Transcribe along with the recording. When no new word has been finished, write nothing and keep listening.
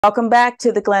Welcome back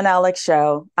to the Glen Alex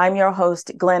Show. I'm your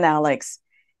host, Glen Alex.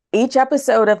 Each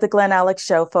episode of the Glen Alex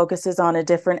Show focuses on a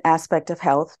different aspect of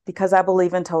health because I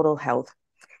believe in total health.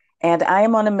 And I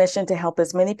am on a mission to help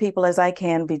as many people as I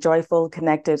can be joyful,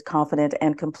 connected, confident,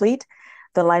 and complete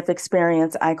the life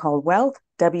experience I call WELLTH,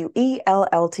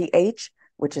 WELLTH,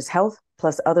 which is health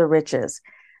plus other riches.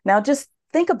 Now, just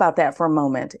think about that for a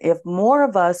moment. If more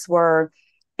of us were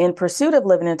in pursuit of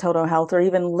living in total health or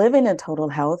even living in total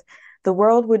health, the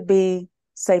world would be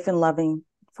safe and loving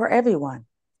for everyone.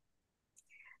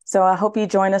 So I hope you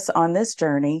join us on this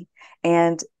journey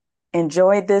and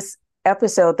enjoy this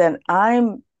episode that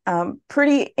I'm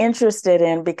pretty interested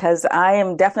in because I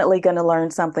am definitely going to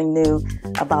learn something new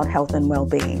about health and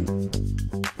well-being.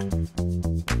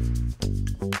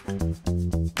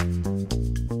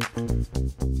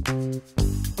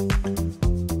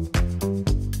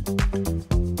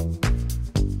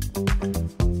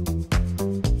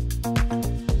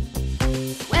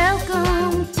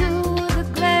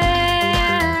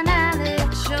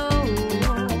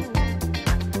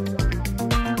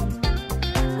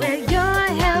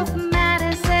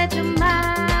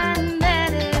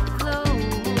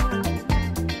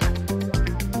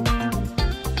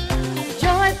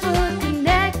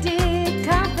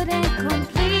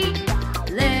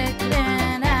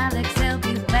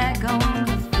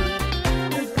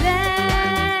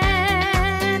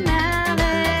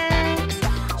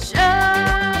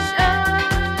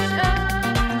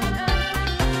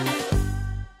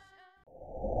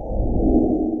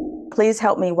 Please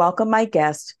help me welcome my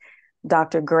guest,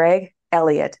 Dr. Greg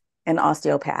Elliott, an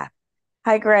osteopath.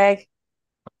 Hi, Greg.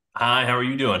 Hi, how are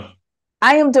you doing?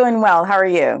 I am doing well. How are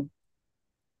you?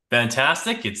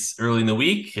 Fantastic. It's early in the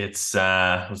week. It was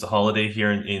a holiday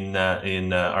here in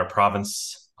our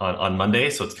province on Monday,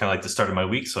 so it's kind of like the start of my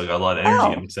week. So I got a lot of energy.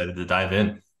 Oh, I'm excited to dive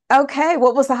in. okay.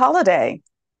 What was the holiday?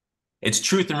 It's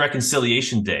Truth and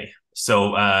Reconciliation Day.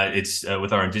 So it's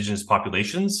with our Indigenous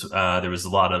populations. There was a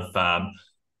lot of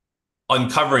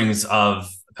uncoverings of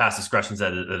past discretions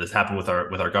that has happened with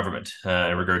our government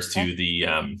in regards to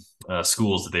the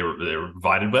schools that they were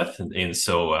provided with, and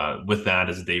so with that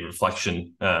as a day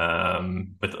reflection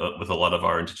with a lot of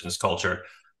our Indigenous culture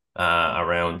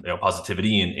around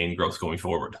positivity and growth going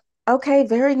forward. Okay,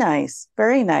 very nice.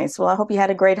 Very nice. Well, I hope you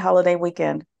had a great holiday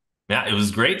weekend. Yeah, it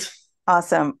was great.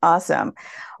 Awesome. Awesome.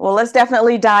 Well, let's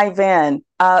definitely dive in.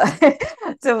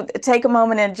 So take a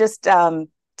moment and just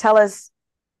tell us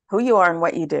who you are and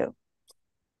what you do.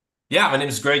 Yeah, my name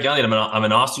is Greg Elliott. I'm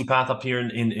an osteopath up here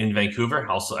in Vancouver,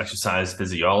 also exercise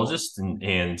physiologist,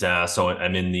 and so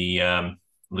I'm in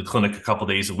the clinic a couple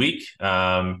days a week,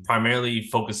 primarily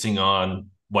focusing on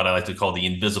what I like to call the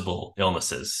invisible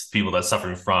illnesses, people that are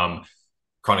suffering from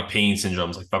chronic pain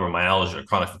syndromes like fibromyalgia,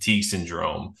 chronic fatigue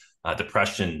syndrome,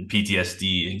 depression,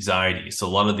 PTSD, anxiety. So a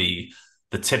lot of the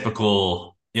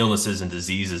typical illnesses and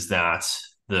diseases that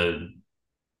the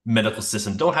medical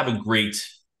system don't have a great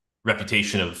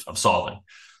reputation of solving.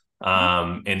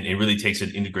 And it really takes an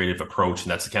integrative approach.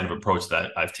 And that's the kind of approach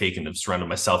that I've taken. I've surrounded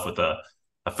myself with a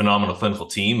phenomenal clinical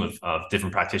team of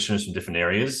different practitioners from different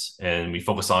areas. And we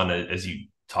focus on, as you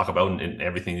talk about, and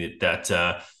everything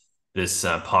that this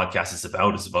podcast is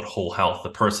about whole health, the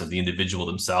person, the individual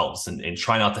themselves, and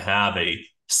try not to have a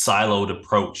siloed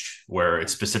approach where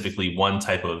it's specifically one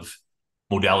type of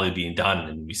modality being done.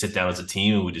 And we sit down as a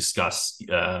team and we discuss,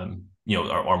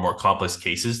 our more complex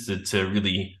cases to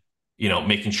really,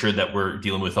 making sure that we're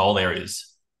dealing with all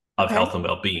areas of health and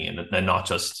well-being and not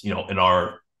just, in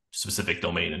our specific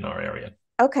domain in our area.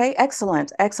 Okay,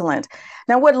 excellent, excellent.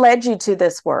 Now, what led you to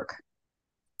this work?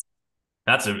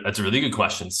 That's a really good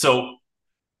question. So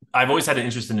I've always had an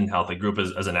interest in health. I grew up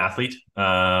as an athlete,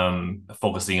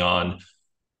 focusing on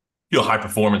high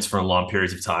performance for long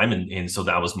periods of time. And so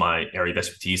that was my area of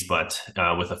expertise, but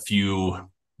with a few,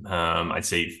 I'd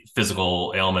say,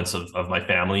 physical ailments of my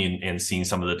family and seeing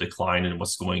some of the decline and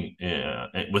what's going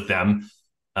with them,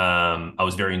 I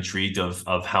was very intrigued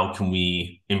of how can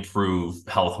we improve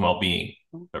health and well-being,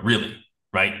 but really,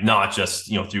 right? Not just,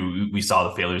 we saw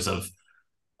the failures of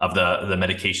the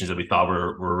medications that we thought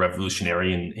were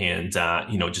revolutionary and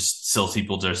just still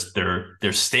people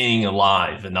they're staying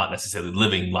alive and not necessarily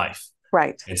living life.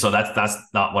 Right. And so that's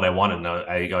not what I wanted. No,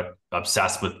 I got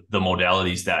obsessed with the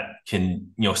modalities that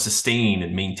can, sustain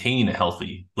and maintain a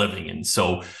healthy living. And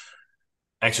so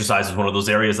exercise is one of those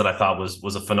areas that I thought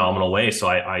was a phenomenal way. So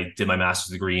I did my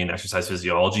master's degree in exercise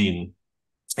physiology and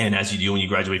And as you do when you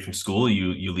graduate from school,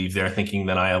 you leave there thinking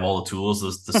that I have all the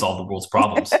tools to solve the world's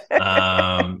problems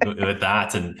with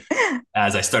that. And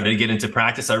as I started to get into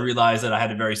practice, I realized that I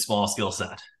had a very small skill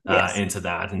set Yes. into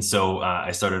that. And so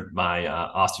I started my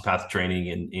osteopathic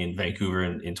training in Vancouver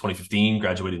in 2015,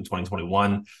 graduated in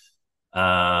 2021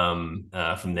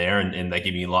 from there. And that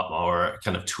gave me a lot more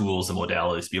kind of tools and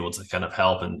modalities to be able to kind of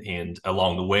help. And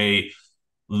along the way,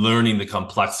 learning the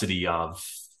complexity of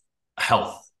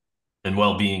health and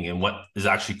well-being and what is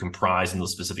actually comprised in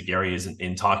those specific areas,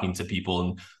 and talking to people.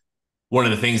 And one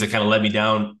of the things that kind of led me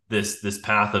down this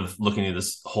path of looking at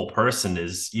this whole person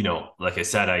is, like I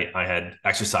said, I had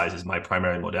exercise as my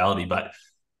primary modality, but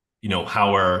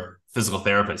how are physical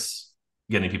therapists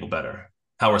getting people better?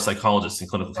 How are psychologists and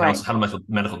clinical counselors? How do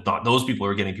medical doctors? Those people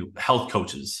are getting people, health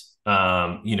coaches,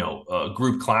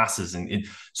 group classes, and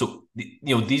so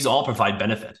these all provide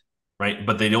benefit, right?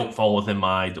 But they don't fall within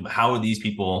my. How are these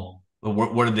people?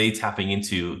 What are they tapping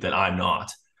into that I'm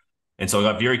not? And so I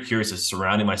got very curious of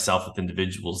surrounding myself with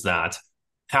individuals that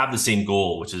have the same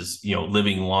goal, which is,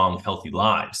 living long, healthy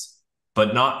lives,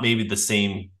 but not maybe the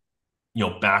same,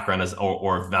 background as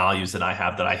or values that I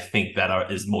have, that I think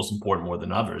that is most important more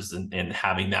than others, and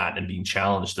having that and being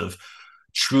challenged of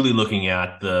truly looking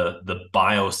at the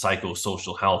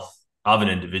biopsychosocial health of an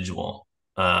individual,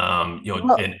 and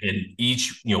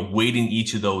each, weighting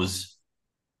each of those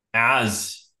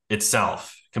as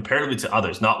itself comparatively to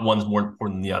others, not one's more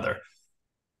important than the other,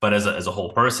 but as a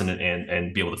whole person,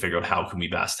 and be able to figure out how can we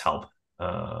best help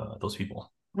those people.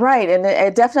 Right. And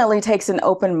it definitely takes an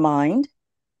open mind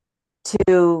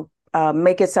to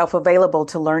make itself available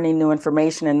to learning new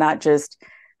information, and not just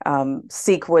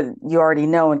seek what you already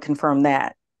know and confirm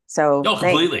that. So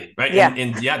completely. Right. Yeah.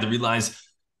 And to realize,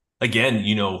 again,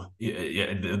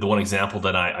 the one example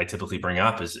that I typically bring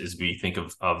up is we think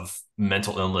of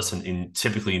mental illness in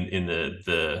typically in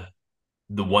the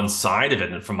one side of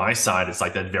it. And from my side, it's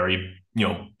like that very,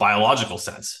 biological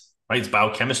sense, right? It's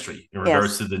biochemistry in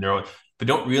regards to the neuro, but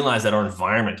don't realize that our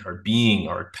environment, our being,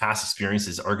 our past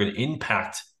experiences are going to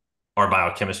impact our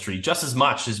biochemistry just as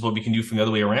much as what we can do from the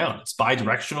other way around. It's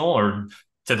bidirectional or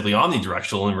typically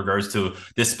omnidirectional in regards to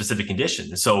this specific condition.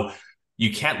 And so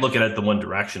you can't look at it the one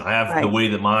direction. I have the way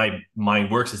that my mind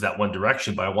works is that one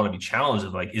direction, but I want to be challenged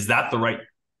of like, is that the right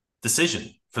decision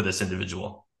for this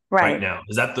individual right now?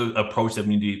 Is that the approach that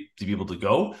we need to be able to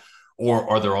go? Or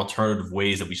are there alternative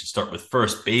ways that we should start with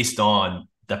first based on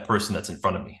that person that's in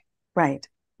front of me? Right.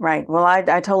 Well, I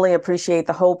totally appreciate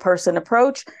the whole person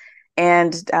approach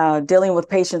and dealing with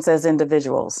patients as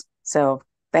individuals. So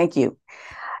thank you.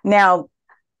 Now,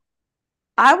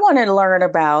 I want to learn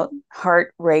about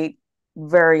heart rate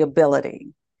variability.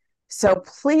 So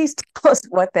please tell us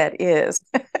what that is.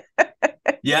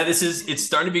 Yeah, it's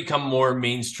starting to become more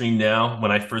mainstream now.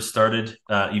 When I first started,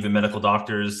 even medical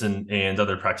doctors and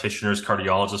other practitioners,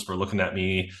 cardiologists were looking at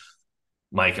me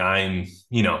like I'm,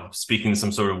 speaking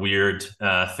some sort of weird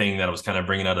thing that I was kind of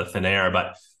bringing out of thin air.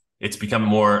 But it's become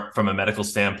more from a medical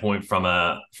standpoint, from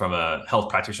a health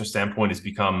practitioner standpoint, it's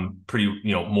become pretty,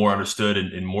 more understood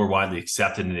and more widely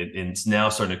accepted. And it's now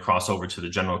starting to cross over to the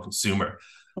general consumer.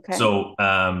 Okay. So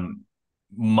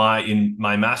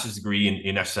my master's degree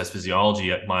in exercise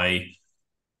physiology, my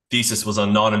thesis was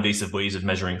on non-invasive ways of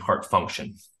measuring heart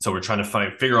function. So we're trying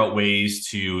to figure out ways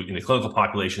to, in the clinical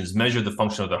populations, measure the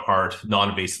function of the heart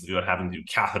non-invasively without having to do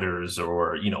catheters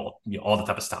or, all the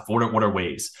type of stuff. What are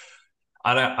ways?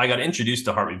 I got introduced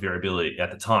to heart rate variability at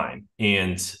the time.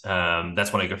 And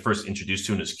that's when I got first introduced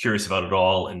to it and was curious about it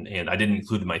all. And I didn't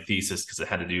include it in my thesis because it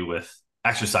had to do with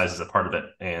exercise as a part of it.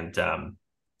 And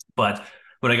but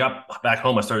when I got back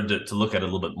home, I started to look at it a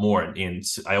little bit more. And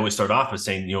I always start off with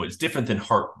saying, it's different than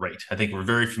heart rate. I think we're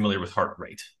very familiar with heart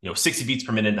rate, 60 beats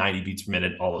per minute, 90 beats per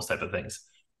minute, all those type of things.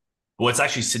 But what's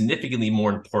actually significantly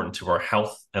more important to our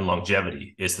health and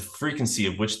longevity is the frequency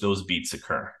of which those beats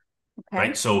occur. Okay.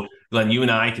 Right. So Glen, you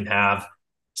and I can have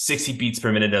 60 beats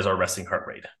per minute as our resting heart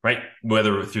rate, right?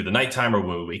 Whether through the nighttime or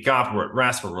when we wake up, we're at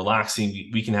rest, we're relaxing,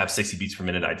 we can have 60 beats per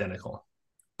minute identical.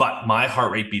 But my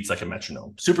heart rate beats like a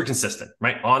metronome, super consistent,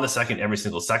 right? On the second, every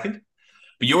single second.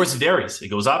 But yours varies. It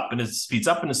goes up and it speeds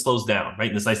up and it slows down, right?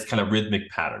 In this nice kind of rhythmic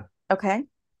pattern. Okay.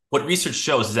 What research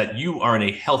shows is that you are in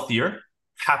a healthier,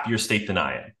 happier state than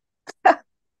I am.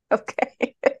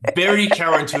 Okay. Very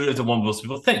counterintuitive to what most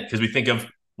people think, because we think of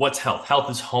what's health? Health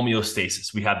is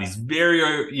homeostasis. We have these very,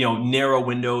 narrow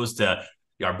windows to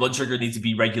our blood sugar needs to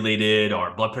be regulated,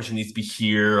 our blood pressure needs to be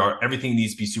here, or everything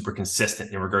needs to be super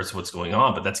consistent in regards to what's going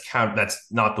on. But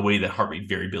that's not the way that heart rate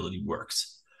variability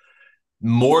works.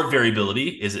 More variability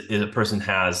is a person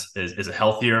is a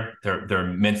healthier, they're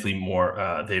mentally more,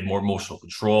 they have more emotional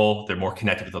control, they're more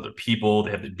connected with other people, they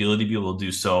have the ability to be able to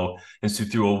do so. And so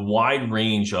through a wide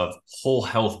range of whole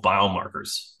health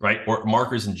biomarkers, right, or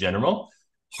markers in general,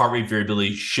 heart rate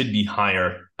variability should be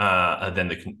higher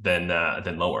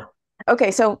than lower. Okay,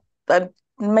 so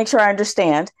make sure I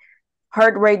understand.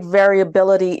 Heart rate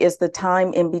variability is the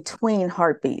time in between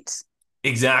heartbeats.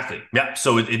 Exactly. Yeah.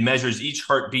 So it measures each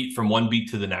heartbeat from one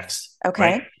beat to the next.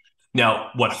 Okay. Right.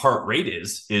 Now, what heart rate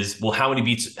is, well, how many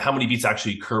beats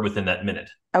actually occur within that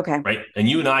minute? Okay. Right. And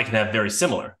you and I can have very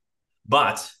similar,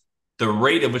 but the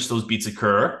rate at which those beats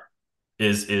occur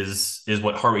is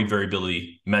what heart rate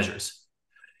variability measures.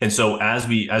 And so as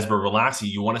we're relaxing,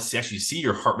 you want to actually see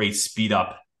your heart rate speed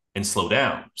up and slow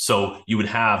down. So you would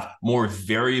have more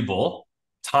variable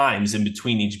times in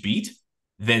between each beat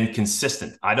than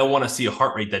consistent. I don't want to see a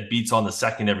heart rate that beats on the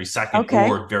second every second, okay,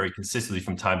 or very consistently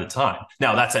from time to time.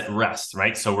 Now that's at rest,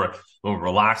 right? So when we're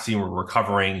relaxing, we're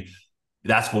recovering.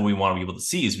 That's what we want to be able to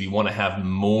see, is we want to have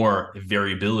more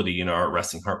variability in our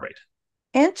resting heart rate.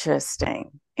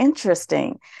 Interesting.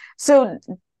 So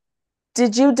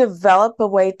did you develop the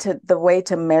way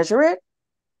to measure it?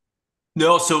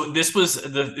 No, so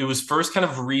it was first kind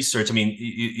of research. I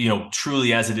mean,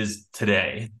 truly as it is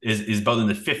today is about in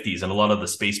the 50s, and a lot of the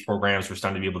space programs were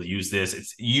starting to be able to use this.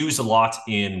 It's used a lot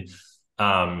in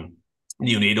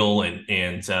neonatal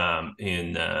and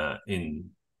in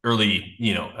early,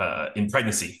 in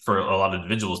pregnancy for a lot of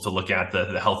individuals to look at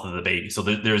the health of the baby. So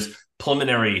there's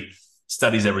preliminary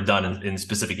studies that were done in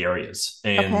specific areas.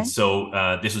 And okay.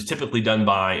 So this was typically done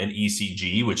by an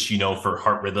ECG, which, for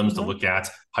heart rhythms, to look at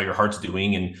how your heart's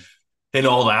doing and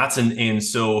all that. And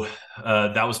so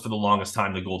that was for the longest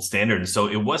time the gold standard. And so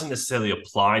it wasn't necessarily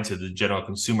applied to the general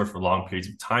consumer for long periods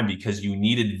of time, because you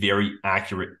needed very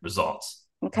accurate results.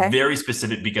 Okay. Very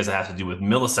specific, because it has to do with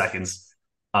milliseconds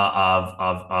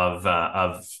of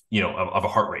a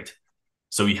heart rate.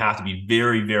 So you have to be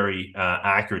very, very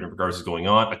accurate in regards to what's going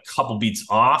on. A couple beats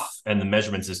off, and the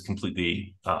measurements is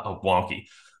completely wonky.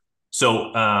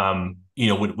 So,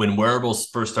 when wearables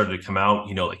first started to come out,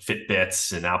 like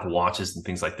Fitbits and Apple Watches and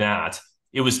things like that,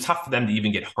 it was tough for them to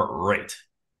even get heart rate.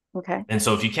 Okay. And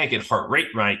so if you can't get heart rate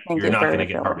right, you're not going to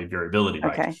get heart rate variability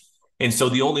right. Okay. And so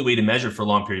the only way to measure for a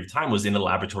long period of time was in a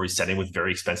laboratory setting with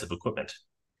very expensive equipment.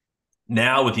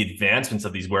 Now, with the advancements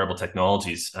of these wearable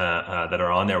technologies that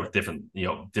are on there with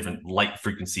different light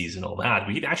frequencies and all that,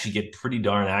 we can actually get pretty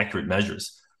darn accurate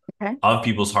measures of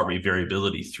people's heart rate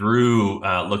variability through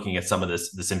looking at some of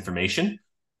this information.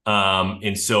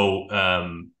 And so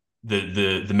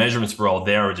the measurements were all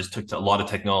there. It just took a lot of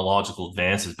technological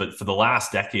advances. But for the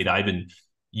last decade, I've been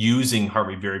using heart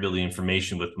rate variability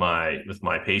information with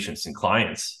my patients and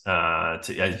clients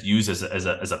to use as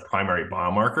a primary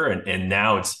biomarker. And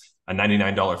now it's a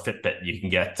 $99 Fitbit. You can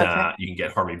get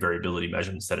heart rate variability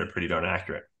measurements that are pretty darn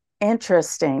accurate.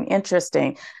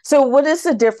 Interesting. So what is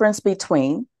the difference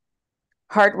between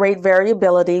heart rate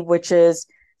variability, which is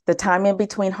the time in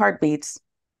between heartbeats,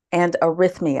 and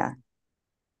arrhythmia?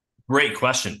 Great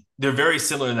question. They're very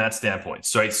similar in that standpoint,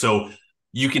 right? So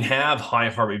you can have high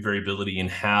heart rate variability and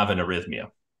have an arrhythmia,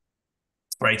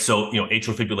 right? So,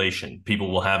 atrial fibrillation,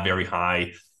 people will have very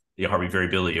high heart rate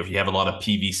variability. If you have a lot of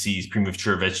PVCs,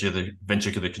 premature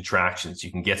ventricular contractions,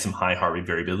 you can get some high heart rate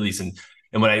variabilities. And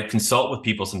when I consult with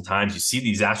people, sometimes you see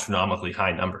these astronomically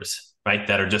high numbers, right?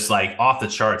 That are just like off the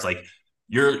charts. Like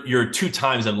you're 2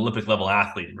 times an Olympic level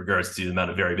athlete in regards to the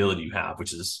amount of variability you have,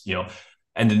 which is,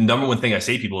 and the number one thing I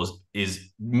say to people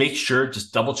is make sure,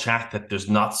 just double check that there's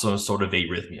not some sort of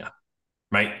arrhythmia,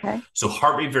 right? Okay. So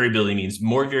heart rate variability means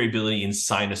more variability in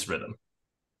sinus rhythm.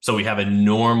 So we have a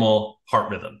normal heart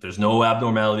rhythm. There's no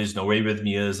abnormalities, no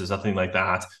arrhythmias. There's nothing like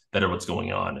that are what's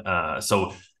going on.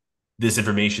 So this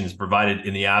information is provided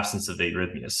in the absence of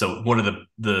arrhythmias. So one of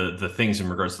the things in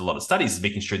regards to a lot of studies is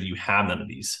making sure that you have none of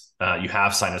these. You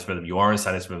have sinus rhythm. You are in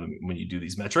sinus rhythm when you do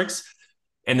these metrics.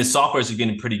 And the software is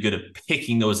getting pretty good at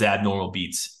picking those abnormal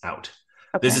beats out.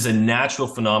 Okay. This is a natural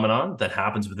phenomenon that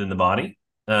happens within the body.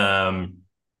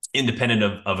 Independent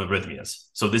of arrhythmias.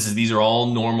 So these are all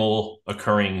normal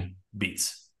occurring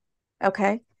beats.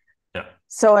 Okay. Yeah.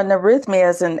 So an arrhythmia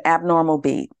is an abnormal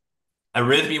beat.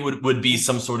 Arrhythmia would be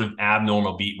some sort of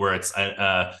abnormal beat where it's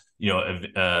the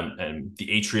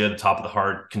atria, the top of the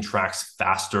heart, contracts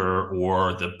faster,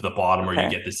 or the bottom, where you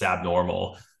get this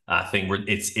abnormal thing where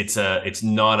it's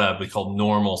not a we call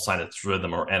normal sinus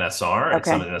rhythm, or NSR. Okay. It's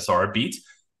not an NSR beat.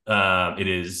 It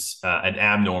is an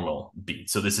abnormal beat.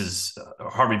 So this is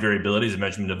heart rate variability is a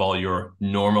measurement of all your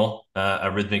normal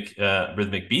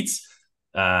rhythmic beats.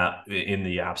 in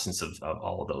the absence of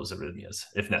all of those arrhythmias,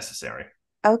 if necessary.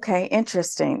 Okay,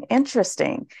 interesting.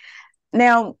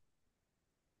 Now,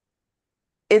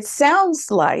 it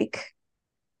sounds like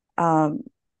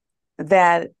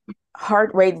that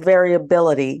heart rate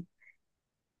variability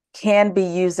can be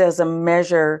used as a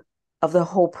measure of the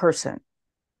whole person.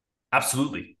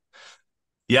 Absolutely.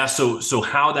 Yeah. So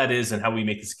how that is and how we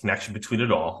make this connection between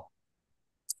it all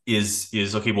is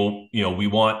okay. Well, we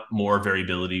want more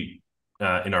variability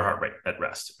in our heart rate at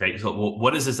rest, right? So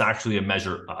what is this actually a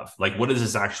measure of? Like, what is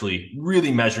this actually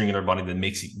really measuring in our body that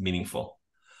makes it meaningful?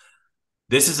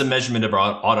 This is a measurement of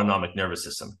our autonomic nervous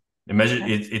system. It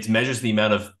measures the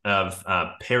amount of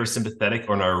parasympathetic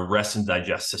or our rest and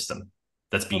digest system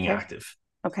that's being active.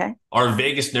 Okay. Our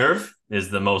vagus nerve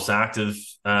is the most active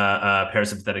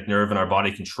parasympathetic nerve in our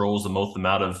body, controls the most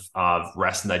amount of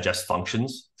rest and digest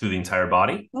functions through the entire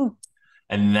body.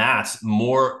 And that's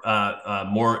more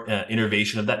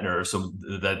innervation of that nerve. So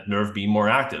that nerve being more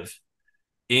active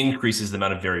increases the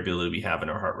amount of variability we have in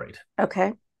our heart rate.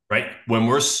 Okay. Right? When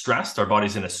we're stressed, our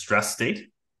body's in a stress state.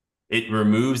 It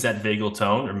removes that vagal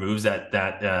tone, removes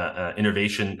that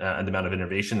innervation, the amount of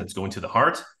innervation that's going to the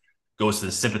heart, goes to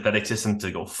the sympathetic system to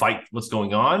go fight what's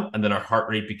going on, and then our heart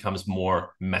rate becomes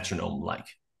more metronome-like.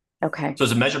 Okay. So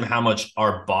it's a measure of how much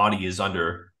our body is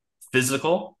under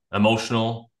physical,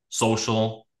 emotional,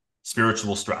 social,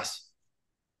 spiritual stress.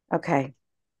 Okay.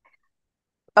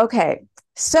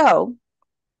 So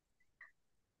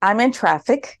I'm in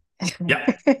traffic.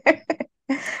 Yeah.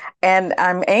 And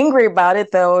I'm angry about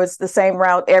it, though it's the same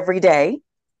route every day.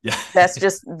 Yeah. That's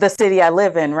just the city I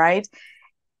live in, right?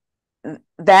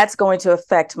 That's going to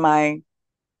affect my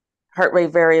heart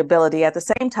rate variability. At the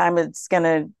same time, it's going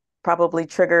to probably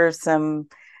trigger some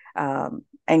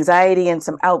anxiety and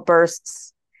some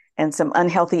outbursts and some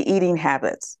unhealthy eating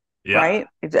habits, right?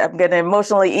 I'm going to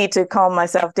emotionally eat to calm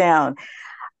myself down.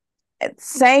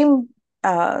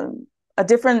 A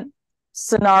different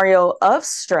scenario of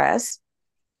stress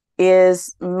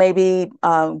is maybe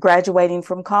graduating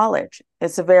from college.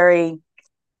 It's a very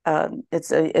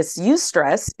it's youth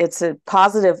stress. It's a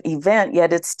positive event,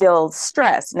 yet it's still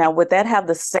stress. Now, would that have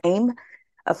the same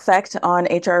effect on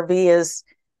HRV as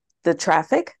the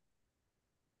traffic?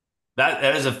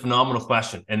 That is a phenomenal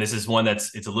question. And this is one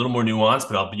it's a little more nuanced,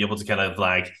 but I'll be able to kind of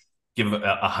like give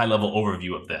a high level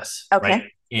overview of this. Okay. Right.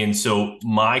 And so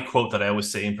my quote that I always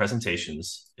say in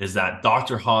presentations is that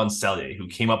Dr. Hans Selye, who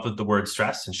came up with the word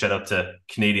stress, and shout out to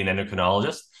Canadian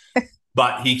endocrinologist,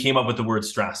 but he came up with the word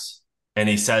stress. And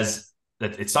he says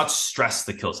that it's not stress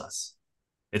that kills us.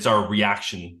 It's our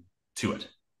reaction to it.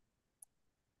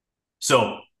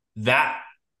 So that,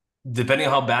 depending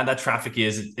on how bad that traffic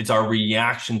is, it's our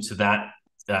reaction to that.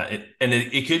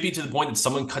 It could be to the point that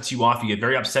someone cuts you off, you get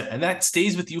very upset, and that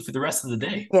stays with you for the rest of the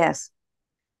day. Yes.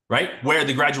 Right? Where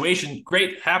the graduation,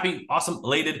 great, happy, awesome,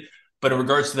 elated. But in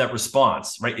regards to that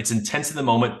response, right, it's intense in the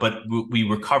moment, but we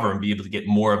recover and be able to get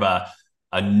more of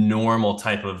a normal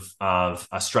type of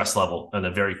a stress level on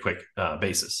a very quick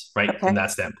basis, right? Okay. From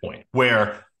that standpoint,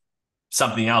 where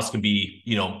something else can be,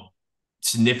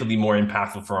 significantly more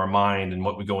impactful for our mind and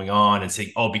what we're going on and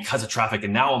saying, oh, because of traffic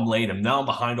and now I'm late and now I'm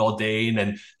behind all day. And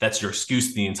then that's your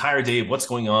excuse the entire day of what's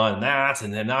going on and that,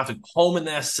 and then now I have to go home in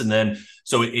this. And then,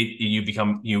 so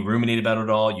you ruminate about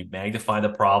it all, you magnify the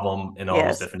problem in all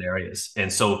those different areas.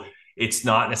 And so it's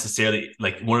not necessarily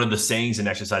like one of the sayings in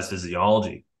exercise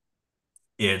physiology.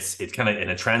 It's kind of, and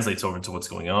it translates over into what's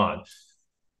going on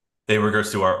in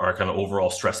regards to our kind of overall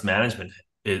stress management.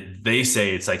 They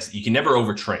say it's like, you can never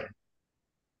overtrain.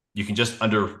 You can just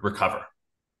under recover.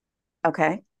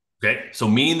 Okay. So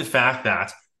meaning the fact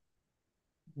that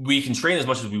we can train as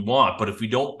much as we want, but if we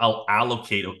don't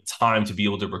allocate time to be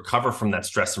able to recover from that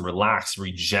stress and relax,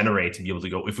 regenerate, and be able to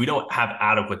go, if we don't have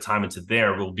adequate time into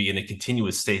there, we'll be in a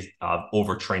continuous state of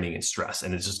overtraining and stress.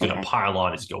 And it's just going to pile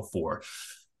on as you go forward.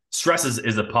 Stress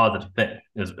is a positive thing,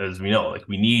 as we know. Like,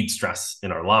 we need stress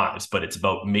in our lives, but it's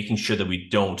about making sure that we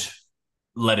don't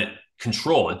let it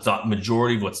control. It's not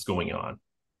majority of what's going on.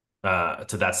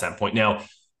 To that standpoint. Now,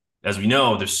 as we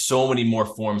know, there's so many more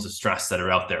forms of stress that are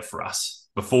out there for us.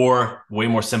 Before, way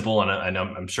more simple, and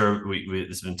I'm sure this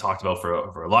has been talked about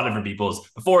for a lot of different people.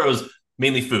 Before, it was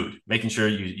mainly food, making sure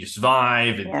you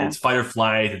survive. It's fight or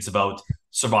flight. It's about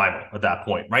survival at that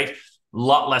point, right? A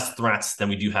lot less threats than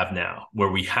we do have now,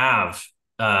 where we have,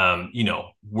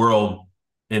 world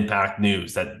impact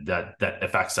news that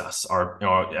affects us.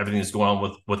 Everything that's going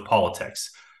on with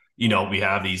politics. We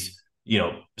have these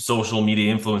social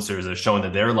media influencers are showing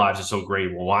that their lives are so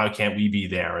great. Well, why can't we be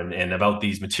there? And about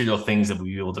these material things that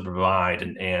we be able to provide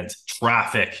and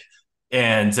traffic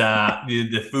and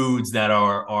the foods that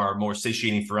are more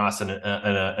satiating for us on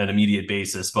an immediate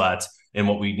basis, but and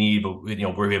what we need, but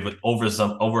where we have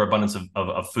overabundance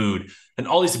of food and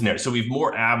all these different areas. So we have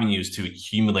more avenues to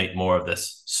accumulate more of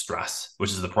this stress,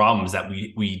 which is the problem, is that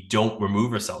we don't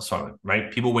remove ourselves from it,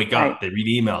 right? People wake up, they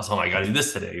read emails, oh, I got to do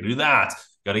this today, do that,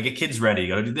 got to get kids ready,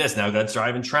 got to do this, now I got to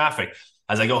drive in traffic.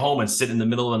 As I go home and sit in the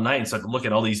middle of the night and start to look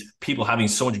at all these people having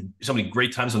so many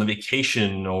great times on the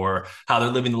vacation, or how they're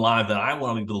living the life that I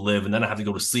want to be able to live, and then I have to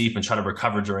go to sleep and try to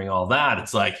recover during all that.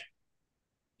 It's like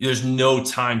there's no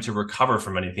time to recover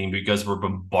from anything because we're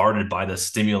bombarded by the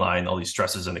stimuli and all these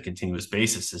stresses on a continuous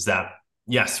basis. Is that,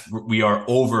 yes, we are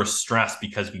overstressed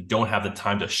because we don't have the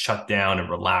time to shut down and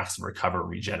relax and recover and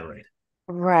regenerate.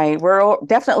 Right. We're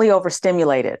definitely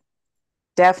overstimulated.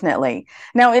 Definitely.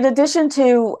 Now, in addition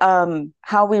to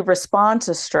how we respond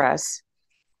to stress,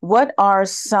 what are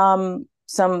some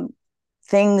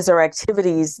things or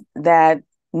activities that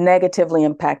negatively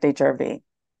impact HRV?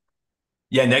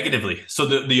 Yeah, negatively. So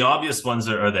the obvious ones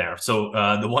are there. So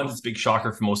the one that's a big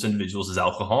shocker for most individuals is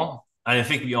alcohol. I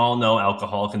think we all know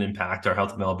alcohol can impact our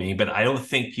health and well-being, but I don't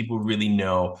think people really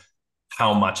know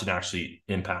how much it actually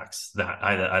impacts that.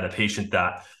 I had a patient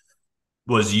that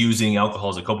was using alcohol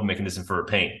as a coping mechanism for her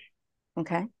pain.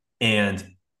 Okay. And,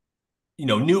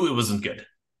 knew it wasn't good,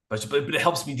 but it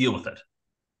helps me deal with it,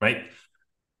 right?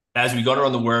 As we got her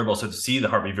on the wearable, so to see the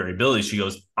heart rate variability, she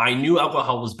goes, I knew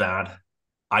alcohol was bad.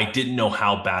 I didn't know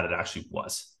how bad it actually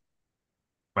was,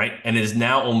 right? And it is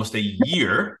now almost a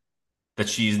year that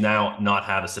she's now not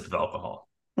had a sip of alcohol.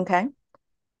 Okay.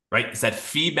 Right? It's that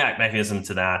feedback mechanism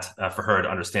to that for her to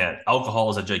understand.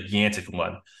 Alcohol is a gigantic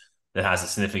one that has a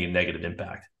significant negative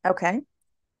impact. Okay.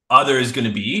 Other is going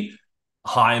to be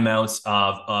high amounts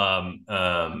of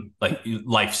like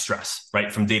life stress,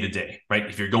 right? From day to day, right?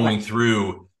 If you're going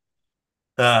through,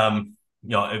 a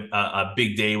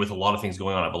big day with a lot of things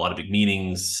going on. I have a lot of big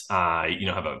meetings. I,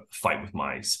 have a fight with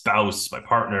my spouse, my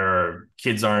partner,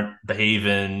 kids aren't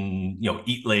behaving,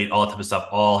 eat late, all that type of stuff,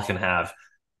 all can have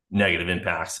negative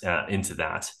impacts into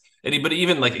that. But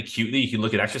even like acutely, you can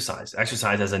look at exercise.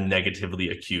 Exercise has a negatively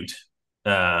acute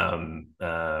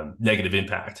negative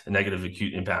impact, a negative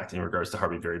acute impact in regards to heart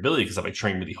rate variability. Because if I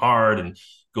train really hard and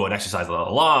go and exercise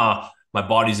my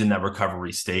body's in that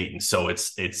recovery state, and so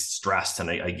it's stressed,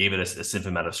 and I gave it a significant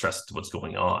amount of stress to what's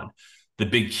going on. The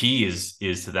big key is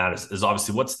to that is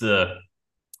obviously what's the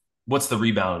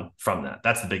rebound from that.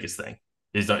 That's the biggest thing.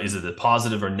 Is it a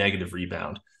positive or negative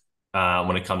rebound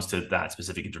when it comes to that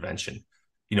specific intervention?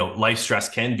 Life stress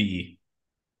can be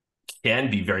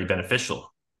very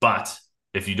beneficial, but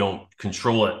if you don't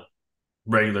control it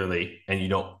regularly and you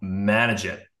don't manage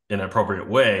it in an appropriate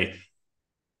way,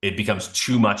 it becomes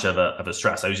too much of a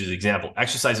stress. I use an example.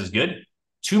 Exercise is good.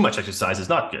 Too much exercise is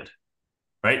not good,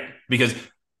 right? Because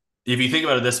if you think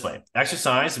about it this way,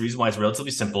 exercise, the reason why it's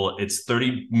relatively simple, it's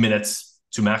 30 minutes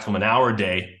to maximum an hour a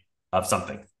day of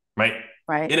something, right?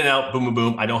 Right. In and out, boom, boom,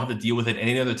 boom. I don't have to deal with it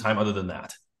any other time other than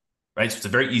that, right? So it's a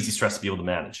very easy stress to be able to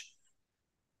manage.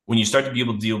 When you start to be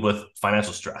able to deal with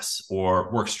financial stress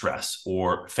or work stress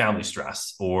or family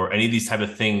stress or any of these type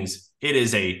of things, it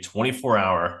is a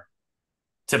 24-hour,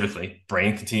 typically,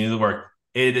 brain continuing to work.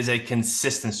 It is a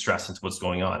consistent stress into what's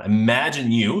going on.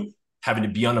 Imagine you having to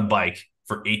be on a bike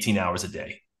for 18 hours a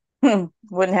day.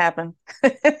 Wouldn't happen.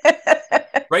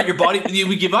 Right? Your body,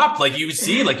 we give up. Like you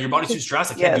see, like your body's too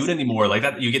stressed. I can't do it anymore. Like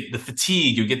that, you get the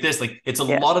fatigue, you get this. Like it's a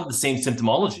lot of the same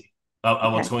symptomology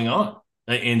of what's going on.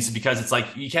 And it's because it's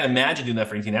like, you can't imagine doing that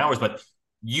for 18 hours, but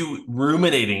you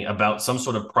ruminating about some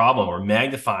sort of problem or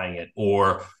magnifying it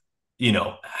or,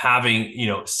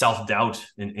 having, self-doubt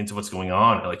into what's going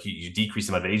on. Like you decrease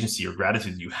the amount of agency or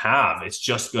gratitude you have. It's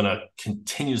just going to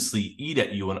continuously eat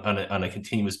at you on a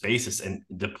continuous basis and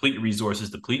deplete your resources,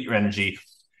 deplete your energy.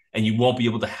 And you won't be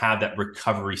able to have that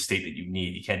recovery state that you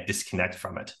need. You can't disconnect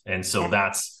from it. And so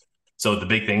so the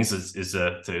big things is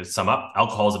to sum up,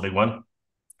 alcohol is a big one.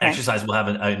 Exercise will have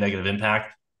a negative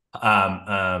impact.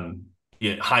 High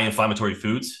inflammatory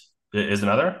foods is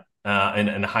another,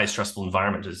 and a high stressful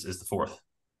environment is the fourth.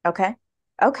 Okay.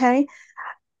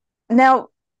 Now,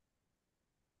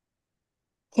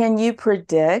 can you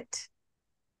predict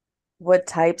what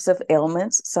types of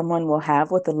ailments someone will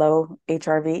have with the low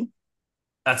HRV?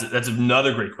 That's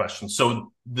another great question.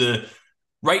 So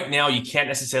right now you can't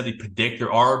necessarily predict.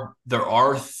 There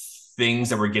are things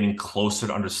that we're getting closer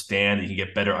to understand, that you can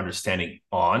get better understanding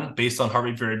on based on heart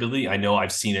rate variability. I know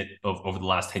I've seen it over the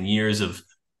last 10 years of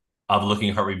of looking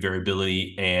at heart rate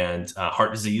variability and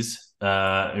heart disease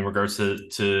in regards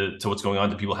to what's going on.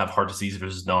 Do people have heart disease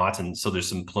versus not? And so there's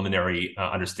some preliminary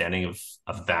understanding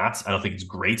of that. I don't think it's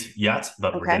great yet,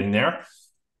 but we're getting there.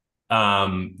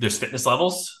 There's fitness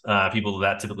levels. People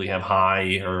that typically have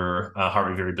high or heart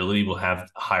rate variability will have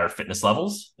higher fitness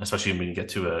levels, especially when you get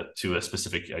to a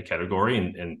specific category.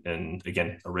 And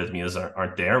again, arrhythmias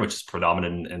aren't there, which is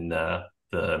predominant in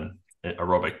the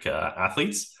aerobic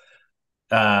athletes.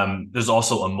 There's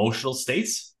also emotional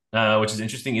states, which is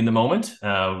interesting in the moment.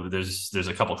 There's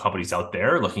a couple of companies out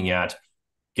there looking at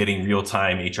getting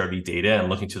real-time HRV data and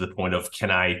looking to the point of,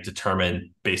 can I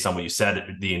determine, based on what you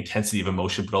said, the intensity of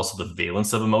emotion, but also the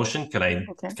valence of emotion? Can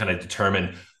I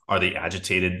determine, are they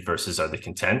agitated versus are they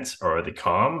content, or are they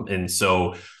calm? And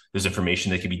so there's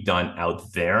information that can be done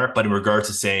out there. But in regards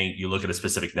to saying you look at a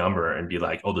specific number and be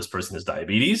like, oh, this person has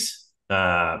diabetes,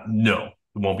 no,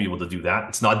 we won't be able to do that.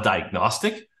 It's not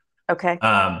diagnostic. Okay.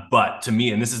 But to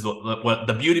me, and this is what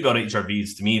the beauty about HRV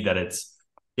is to me, that it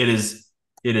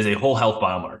is a whole health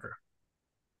biomarker.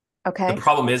 Okay. The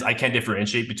problem is I can't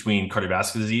differentiate between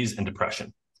cardiovascular disease and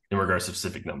depression in regards to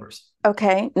specific numbers.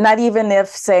 Okay. Not even if,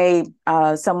 say,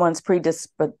 someone's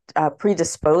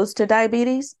predisposed to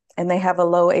diabetes and they have a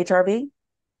low HRV?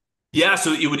 Yeah,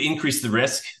 so it would increase the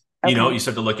risk. You know, you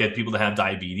start to look at people that have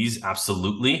diabetes,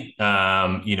 absolutely.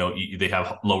 They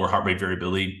have lower heart rate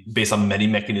variability based on many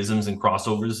mechanisms and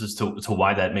crossovers as to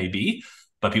why that may be.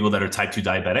 But people that are type 2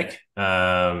 diabetic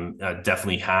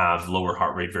definitely have lower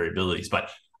heart rate variabilities. But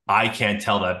I can't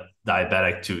tell that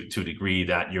diabetic to a degree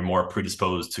that you're more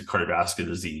predisposed to cardiovascular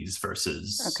disease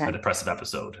versus a depressive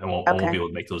episode. I won't be able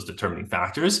to make those determining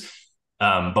factors.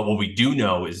 But what we do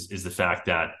know is the fact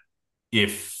that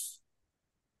if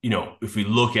we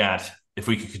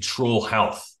can control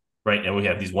health, right, and we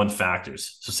have these 1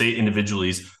 factors. So say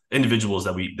individuals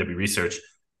that we research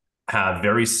have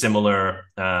very similar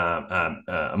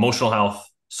emotional health,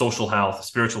 social health,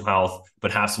 spiritual health,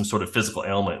 but have some sort of physical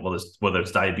ailment, whether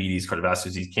it's diabetes, cardiovascular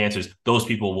disease, cancers, those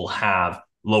people will have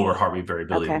lower heart rate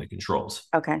variability than the controls.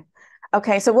 Okay.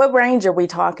 So what range are we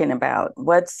talking about?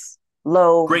 What's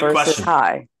low versus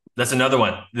high? That's another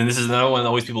one. And this is another one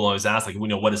that people always ask, like,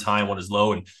 what is high and what is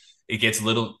low? And it gets a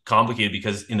little complicated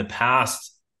because in the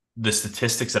past, the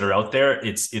statistics that are out there,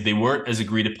 they weren't as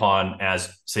agreed upon as,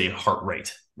 say, heart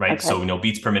rate, right? So,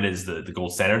 beats per minute is the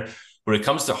gold standard. When it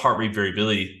comes to heart rate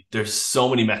variability, there's so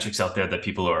many metrics out there that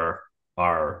people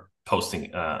are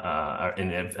posting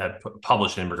and have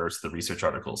published in regards to the research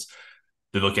articles.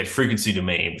 They look at frequency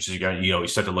domain, which is, you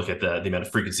start to look at the amount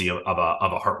of frequency of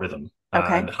a heart rhythm, the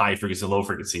high frequency, low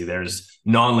frequency. There's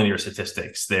nonlinear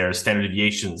statistics. There's standard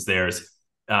deviations. There's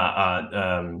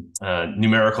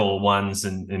numerical ones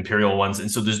and imperial ones.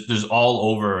 And so there's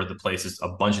all over the place a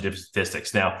bunch of different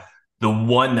statistics. Now, the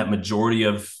one that majority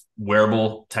of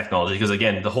wearable technology, because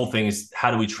again, the whole thing is,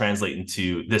 how do we translate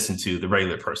into the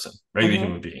regular person, regular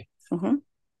human being?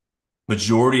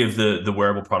 Majority of the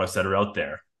wearable products that are out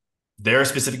there, their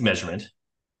specific measurement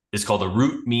is called the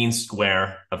root mean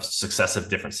square of successive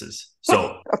differences.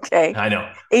 So, I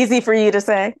know. Easy for you to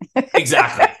say.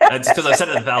 Exactly. That's because I've said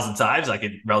it 1,000 times. I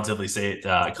can relatively say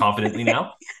it confidently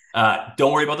now.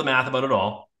 Don't worry about the math about it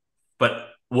all. But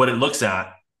what it looks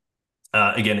at,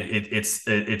 again, it just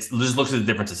looks at the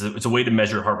differences. It's a way to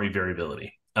measure heart rate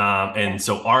variability. And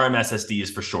so RMSSD is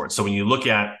for short. So when you look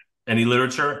at any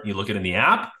literature, you look at it in the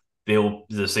app, they'll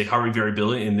say heart rate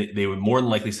variability, and they would more than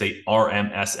likely say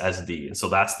RMSSD. And so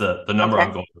that's the number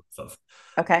I'm going with.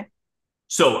 Okay.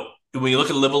 So when you look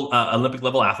at Olympic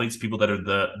level athletes, people that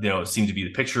are seem to be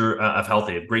the picture of health,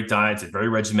 they have great diets, they're very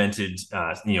regimented,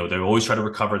 they always try to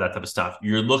recover, that type of stuff.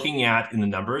 You're looking at, in the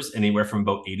numbers, anywhere from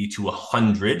about 80 to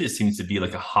 100. It seems to be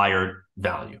like a higher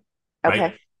value, right?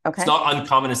 Okay. It's not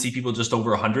uncommon to see people just over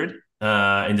 100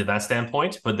 into that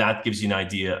standpoint, but that gives you an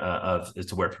idea as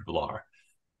to where people are.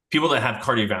 People that have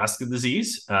cardiovascular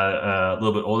disease, a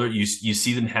little bit older, you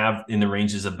see them have in the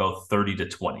ranges of about 30 to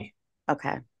 20.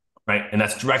 Okay. Right. And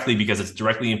that's directly because it's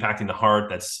directly impacting the heart.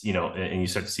 That's, and you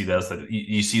start to see those,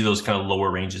 you see those kind of lower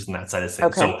ranges in that side of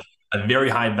things. Okay. So a very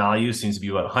high value seems to be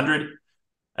about 100.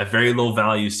 A very low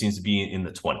value seems to be in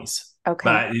the 20s. Okay.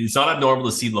 But it's not abnormal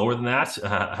to see lower than that.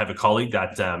 I have a colleague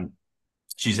that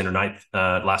she's in her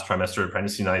last trimester,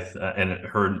 apprenticing ninth, and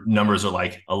her numbers are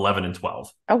like 11 and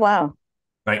 12. Oh, wow.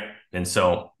 Right. And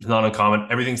so it's not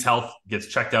uncommon. Everything's health gets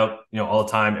checked out, all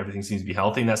the time. Everything seems to be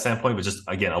healthy in that standpoint, but just,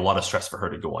 again, a lot of stress for her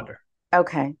to go under.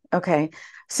 Okay.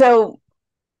 So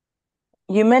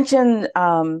you mentioned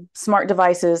smart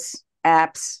devices,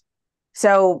 apps.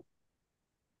 So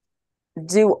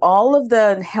do all of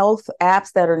the health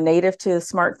apps that are native to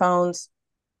smartphones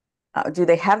Do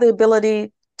they have the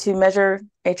ability to measure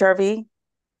HRV?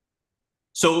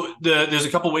 So there's a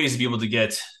couple ways to be able to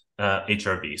get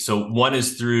HRV. So one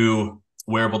is through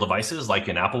wearable devices like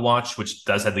an Apple Watch, which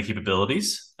does have the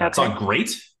capabilities. It's Okay. not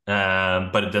great,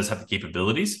 but it does have the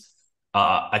capabilities.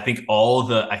 I think all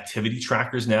the activity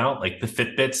trackers now, like the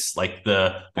Fitbits, like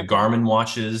the Okay. Garmin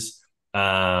watches,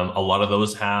 a lot of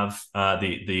those have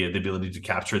the ability to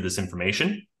capture this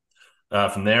information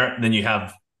from there. Then you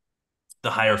have the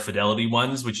higher fidelity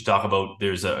ones, which you talk about.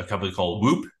 There's a company called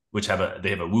Whoop, which have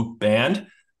a Whoop band.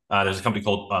 There's a company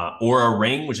called Aura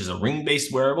Ring, which is a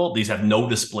ring-based wearable. These have no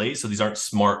display, so these aren't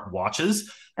smart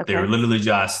watches. Okay. They're literally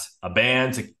just a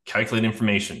band to calculate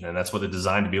information, and that's what they're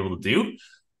designed to be able to do,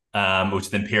 which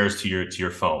then pairs to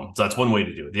your phone. So that's one way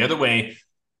to do it. The other way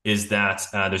is that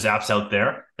there's apps out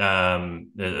there.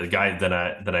 A guy that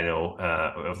I know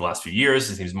over the last few years,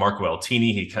 his name is Marco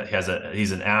Altini.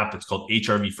 He's an app. It's called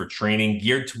HRV for Training,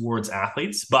 geared towards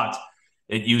athletes, but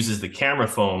it uses the camera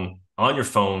phone on your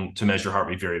phone to measure heart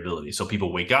rate variability. So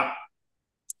people wake up,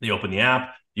 they open the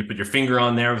app, you put your finger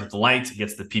on there with the light, it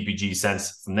gets the PPG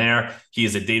sense from there. He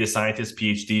is a data scientist,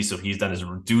 PhD, so he's done his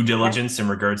due diligence in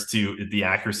regards to the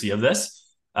accuracy of this.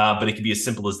 But it can be as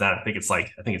simple as that. I think it's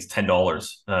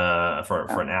 $10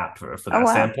 for an app for that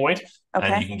standpoint. Okay.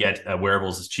 And you can get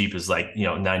wearables as cheap as $90,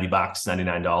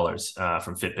 $99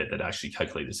 from Fitbit that actually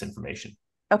calculate this information.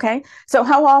 Okay. So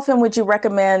how often would you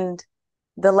recommend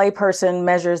the layperson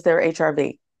measures their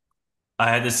HRV? I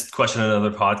had this question on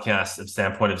another podcast, the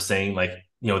standpoint of saying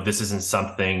this isn't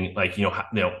something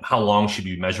how long should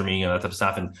you be measuring and that type of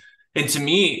stuff. And to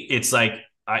me, it's like,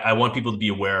 I want people to be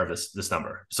aware of this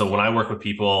number. So when I work with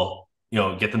people,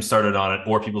 get them started on it,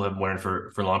 or people have been wearing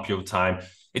for a long period of time,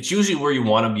 it's usually where you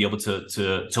want to be able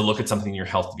to look at something in your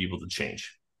health to be able to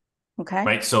change. Okay.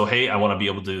 Right. So, hey, I want to be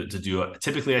able to do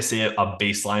typically I say a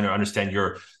baseline or understand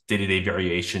your day-to-day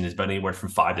variation is about anywhere from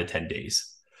 5 to 10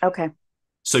 days. Okay.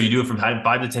 So you do it from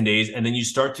 5 to 10 days, and then you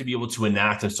start to be able to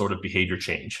enact a sort of behavior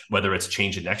change, whether it's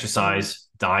change in exercise,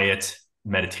 diet,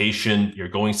 meditation, you're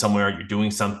going somewhere, you're doing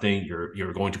something,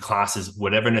 you're going to classes,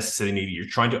 whatever necessity maybe, you're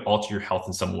trying to alter your health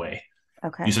in some way.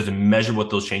 Okay. You start to measure what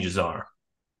those changes are.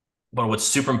 But what's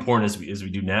super important as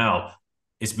we do now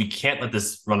is we can't let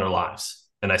this run our lives.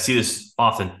 And I see this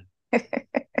often,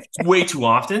 way too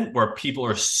often, where people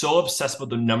are so obsessed with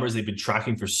the numbers they've been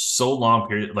tracking for so long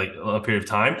period of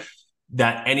time,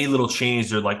 that any little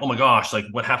change, they're like, oh my gosh, like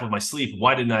what happened with my sleep?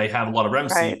 Why didn't I have a lot of REM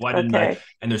sleep? Why didn't I?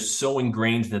 And they're so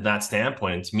ingrained into that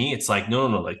standpoint. And to me, it's like, no.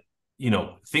 Like,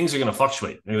 things are going to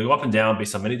fluctuate. They go up and down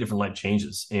based on many different life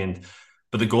changes.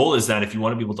 But the goal is that if you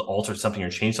want to be able to alter something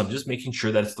or change something, just making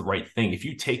sure that it's the right thing. If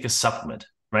you take a supplement,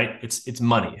 right, it's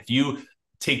money. If you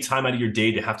take time out of your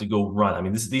day to have to go run, I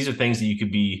mean, these are things that you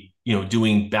could be,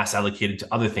 doing best allocated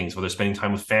to other things, whether spending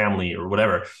time with family or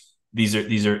whatever. These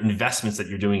are investments that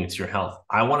you're doing into your health.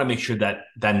 I want to make sure that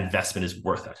that investment is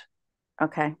worth it.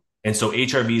 Okay. And so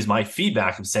HRV is my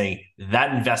feedback of saying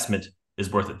that investment is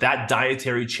worth it. That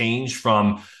dietary change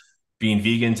from being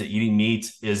vegan to eating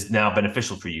meat is now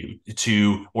beneficial for you,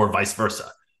 or vice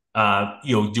versa.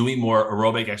 Doing more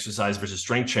aerobic exercise versus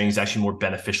strength training is actually more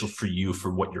beneficial for you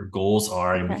for what your goals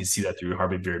are. And we can see that through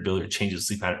heart rate variability or changes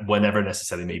sleep pattern, whatever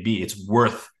necessarily may be. It's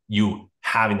worth you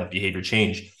having that behavior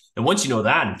change. And once you know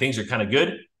that and things are kind of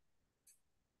good,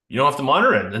 you don't have to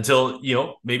monitor it until,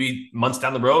 maybe months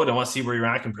down the road. I want to see where you're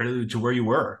at compared to where you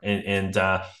were. And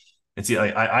see,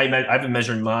 I've been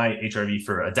measuring my HRV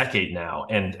for a decade now,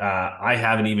 and I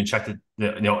haven't even checked it.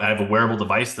 I have a wearable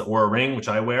device, the Oura Ring, which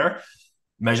I wear,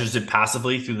 measures it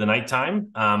passively through the nighttime.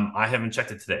 I haven't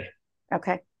checked it today.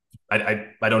 Okay.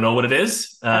 I don't know what it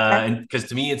is. And because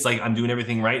to me, it's like I'm doing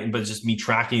everything right, but it's just me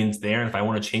tracking into there. And if I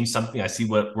want to change something, I see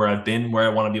where I've been, where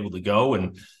I want to be able to go.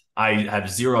 And I have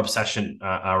zero obsession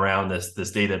around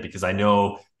this data, because I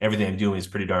know everything I'm doing is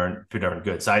pretty darn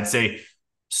good. So I'd say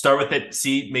start with it,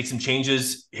 make some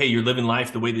changes. Hey, you're living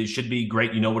life the way that it should be.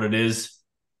 Great. You know what it is.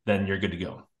 Then you're good to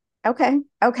go. Okay.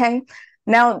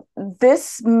 Now,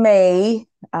 this may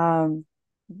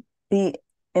be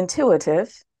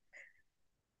intuitive,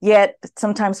 yet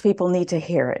sometimes people need to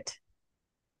hear it.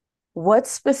 What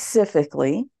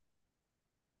specifically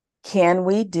can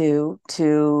we do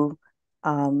to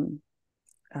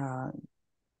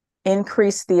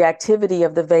increase the activity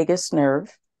of the vagus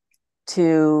nerve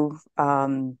to,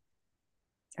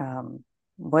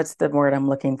 what's the word I'm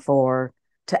looking for,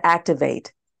 to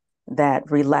activate that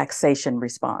relaxation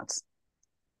response?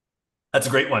 That's a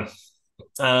great one.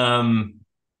 And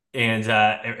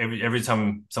every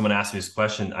time someone asks me this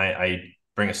question, I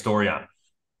bring a story on.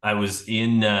 I was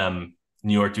in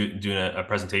New York doing a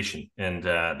presentation, and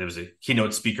there was a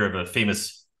keynote speaker of a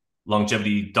famous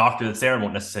longevity doctor that's there. I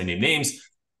won't necessarily name names,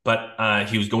 but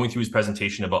he was going through his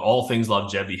presentation about all things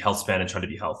longevity, health span, and trying to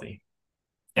be healthy.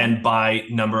 And by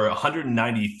number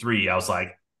 193, I was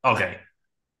like, okay,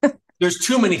 there's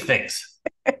too many things.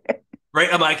 Right.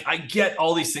 I'm like, I get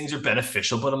all these things are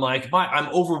beneficial, but I'm like, I'm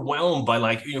overwhelmed by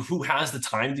like, who has the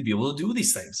time to be able to do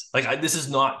these things? Like, this is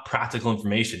not practical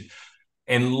information.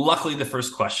 And luckily, the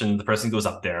first question, the person goes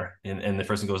up there and the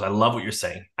person goes, I love what you're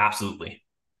saying. Absolutely.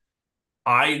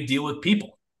 I deal with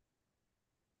people.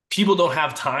 People don't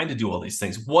have time to do all these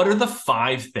things. What are the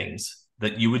 5 things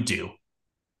that you would do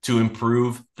to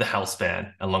improve the health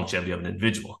span and longevity of an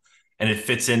individual? And it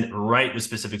fits in right with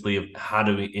specifically of how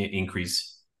to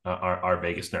increase our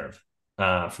vagus nerve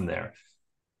from there.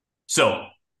 So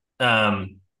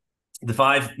the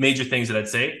 5 major things that I'd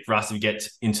say for us to get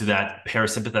into that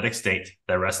parasympathetic state,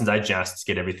 that rest and digest,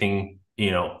 get everything,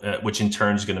 which in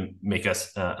turn is going to make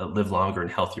us live longer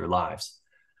and healthier lives,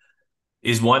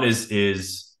 is one is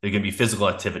they're going to be physical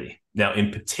activity. Now, in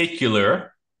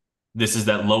particular, this is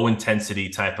that low intensity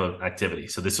type of activity.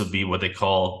 So this would be what they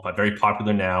call, very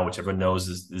popular now, which everyone knows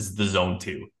is the zone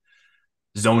 2.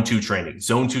 Zone 2 training.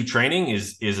 Zone 2 training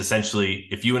is essentially,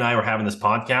 if you and I were having this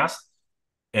podcast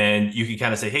and you can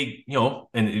kind of say, hey,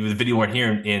 and the video weren't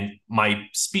here and my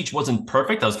speech wasn't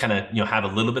perfect. I was kind of, have a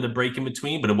little bit of break in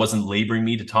between, but it wasn't laboring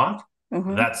me to talk.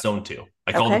 Mm-hmm. That's zone 2.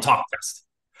 I call it the talk test.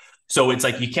 So it's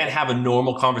like, you can't have a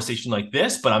normal conversation like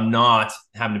this, but I'm not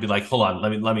having to be like, hold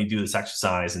on, let me do this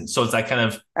exercise. And so it's that kind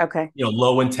of,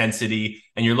 low intensity,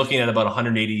 and you're looking at about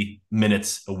 180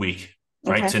 minutes a week.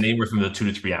 Right. So anywhere from the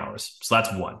 2 to 3 hours. So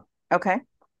that's 1. Okay.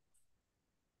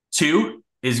 2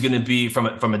 is going to be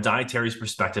from a dietary's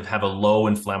perspective, have a low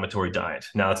inflammatory diet.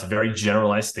 Now that's a very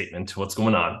generalized statement to what's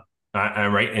going on.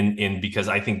 Right. And because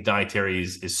I think dietary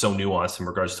is so nuanced in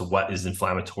regards to what is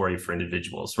inflammatory for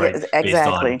individuals, right? Yeah,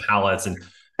 exactly. Based on palates and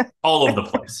all over the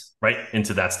place, right?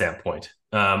 Into that standpoint.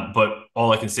 But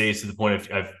all I can say is to the point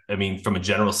of, from a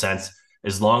general sense,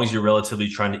 as long as you're relatively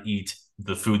trying to eat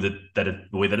the food the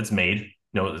way that it's made,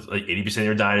 like 80% of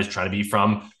your diet is trying to be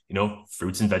from,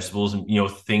 fruits and vegetables and,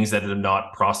 things that are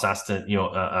not processed,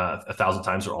 1,000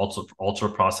 times or ultra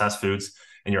processed foods,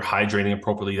 and you're hydrating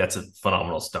appropriately, that's a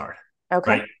phenomenal start.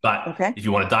 Okay. Right. But if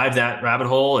you want to dive that rabbit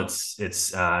hole, it's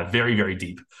very, very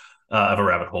deep of a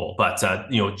rabbit hole. But,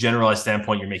 generalized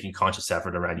standpoint, you're making conscious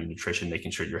effort around your nutrition,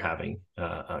 making sure you're having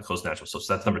close natural. So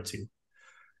that's number 2.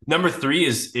 Number 3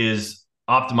 is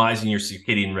optimizing your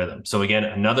circadian rhythm. So again,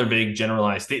 another big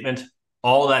generalized statement.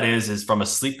 All that is from a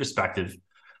sleep perspective,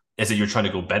 is that you're trying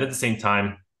to go bed at the same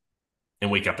time and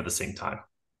wake up at the same time.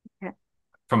 Okay.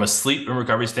 From a sleep and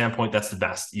recovery standpoint, that's the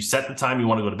best. You set the time you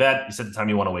want to go to bed, you set the time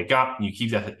you want to wake up, and you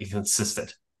keep that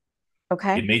consistent.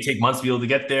 Okay. It may take months to be able to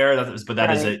get there, but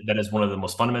that is one of the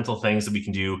most fundamental things that we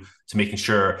can do to making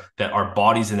sure that our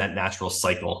body's in that natural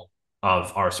cycle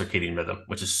of our circadian rhythm,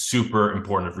 which is super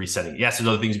important of resetting. Yes, there's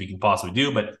other things we can possibly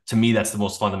do, but to me, that's the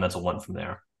most fundamental one from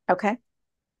there. Okay.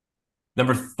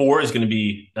 Number 4 is going to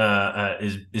be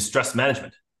is stress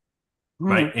management,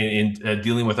 right? And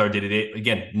dealing with our day-to-day.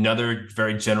 Again, another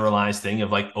very generalized thing of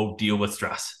like, deal with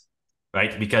stress,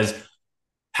 right? Because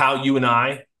how you and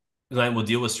I, Glenn, will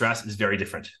deal with stress is very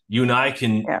different. You and I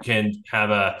can have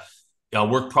a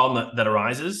work problem that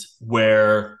arises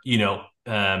where,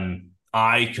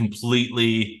 I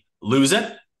completely lose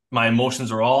it. My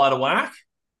emotions are all out of whack,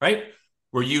 right?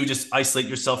 Where you just isolate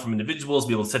yourself from individuals,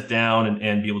 be able to sit down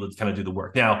and be able to kind of do the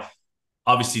work. Now,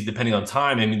 obviously, depending on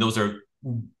time, those are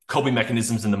coping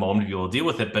mechanisms in the moment to be able to deal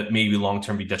with it, but maybe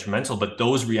long-term be detrimental. But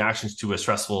those reactions to a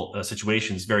stressful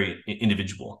situation is very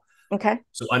individual. Okay.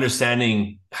 So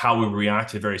understanding how we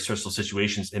react to very stressful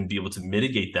situations and be able to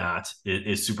mitigate that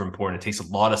is super important. It takes a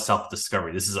lot of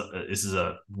self-discovery. This is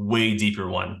a way deeper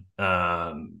one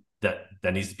that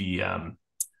needs to be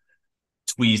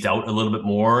tweezed out a little bit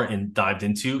more and dived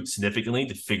into significantly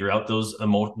to figure out those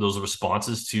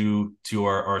responses to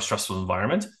our stressful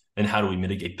environment and how do we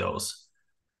mitigate those.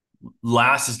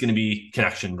 Last is going to be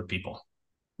connection with people.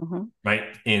 Mm-hmm. Right.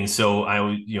 And so I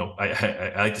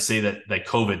like to say that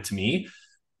COVID to me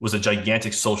was a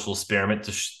gigantic social experiment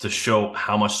to show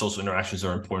how much social interactions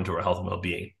are important to our health and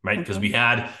well-being. Right. Because we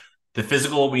had the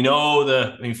physical, we know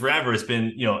forever it's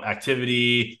been,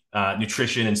 activity,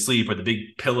 nutrition and sleep are the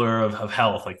big pillar of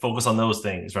health, like focus on those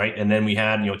things. Right. And then we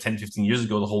had, 10, 15 years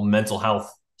ago, the whole mental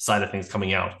health side of things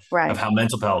coming out of how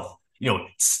mental health,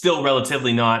 still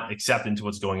relatively not accepted into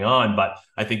what's going on. But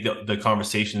I think the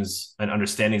conversations and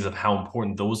understandings of how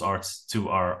important those are to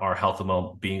our health and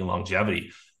well-being and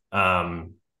longevity,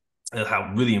 and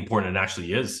how really important it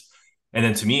actually is. And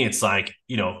then to me, it's like,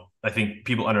 I think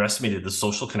people underestimated the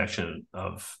social connection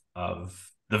of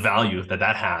the value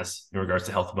that has in regards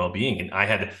to health and well-being. And I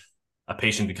had a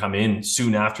patient to come in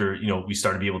soon after, we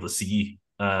started to be able to see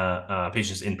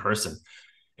patients in person,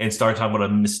 and started talking about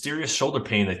a mysterious shoulder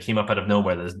pain that came up out of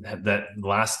nowhere that the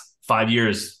last 5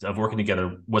 years of working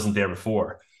together wasn't there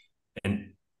before.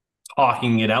 And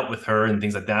talking it out with her and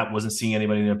things like that, wasn't seeing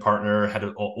anybody in a partner, had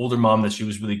an older mom that she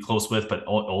was really close with, but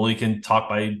only can talk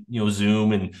by,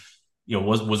 Zoom, and,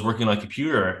 was working on a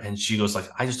computer. And she goes like,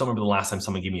 I just don't remember the last time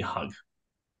someone gave me a hug.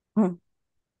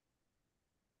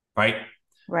 Right.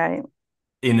 Right.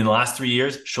 And in the last 3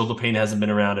 years, shoulder pain hasn't been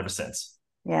around ever since.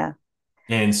 Yeah.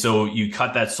 And so you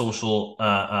cut that social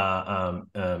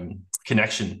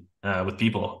connection with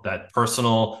people, that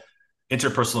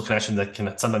interpersonal connection that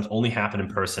can sometimes only happen in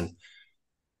person.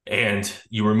 And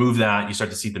you remove that, you start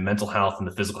to see the mental health and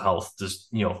the physical health just,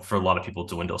 for a lot of people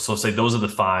dwindle. So say those are the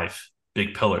 5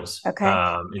 big pillars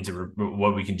into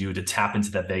what we can do to tap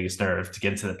into that vagus nerve, to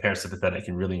get into the parasympathetic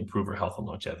and really improve our health and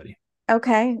longevity.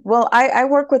 Okay. Well, I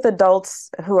work with adults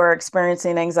who are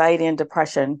experiencing anxiety and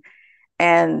depression.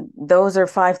 And those are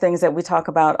 5 things that we talk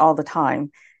about all the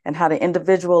time, and how to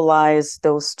individualize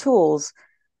those tools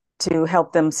to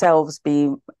help themselves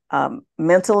be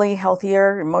mentally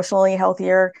healthier, emotionally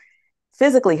healthier,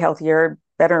 physically healthier,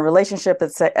 better in relationship,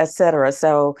 et cetera.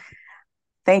 So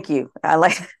thank you. I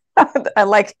like I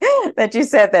like that you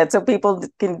said that, so people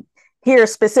can hear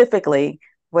specifically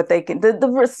what they can,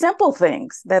 the simple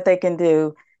things that they can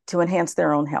do to enhance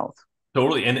their own health.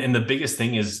 Totally. And the biggest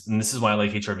thing is, and this is why I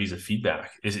like HRV as a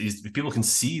feedback, is people can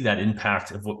see that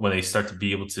impact of when they start to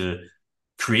be able to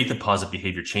create the positive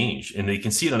behavior change, and they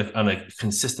can see it on a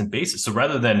consistent basis. So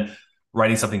rather than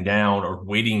writing something down or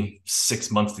waiting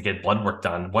 6 months to get blood work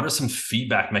done, what are some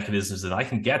feedback mechanisms that I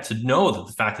can get to know that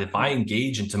the fact that if I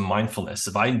engage into mindfulness,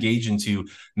 if I engage into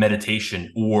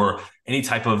meditation or any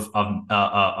type of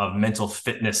mental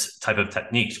fitness type of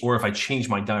techniques, or if I change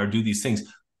my diet or do these things,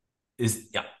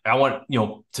 I want,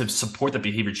 to support the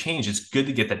behavior change. It's good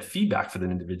to get that feedback for the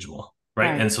individual.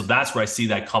 Right. And so that's where I see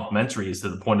that complementary, is to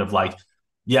the point of like,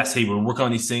 yes, hey, we're working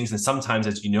on these things. And sometimes,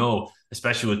 as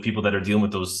especially with people that are dealing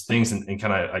with those things, and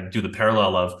kind of, I do the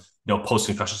parallel of,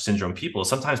 post-concussion syndrome people,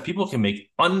 sometimes people can make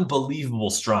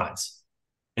unbelievable strides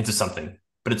into something,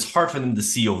 but it's hard for them to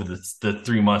see over the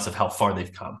 3 months of how far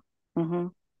they've come. Mm-hmm.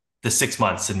 The 6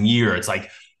 months and year, it's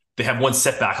like they have one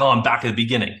setback. Oh, I'm back at the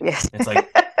beginning. Yes. It's like,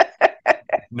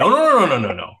 no.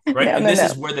 Right. And this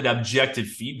is where that objective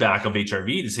feedback of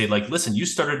HRV to say, like, listen, you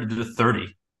started at a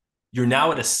 30, you're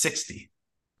now at a 60.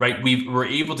 Right. We were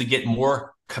able to get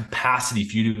more capacity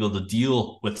for you to be able to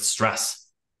deal with stress.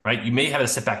 Right. You may have a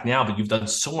setback now, but you've done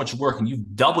so much work, and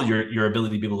you've doubled your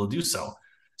ability to be able to do so.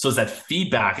 So it's that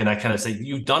feedback. And I kind of say,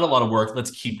 you've done a lot of work.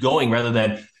 Let's keep going, rather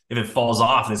than if it falls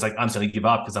off and it's like, I'm just going to give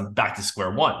up because I'm back to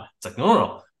square one. It's like,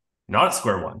 no, not at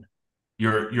square one.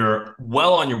 You're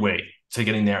well on your way to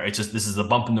getting there. It's just, this is a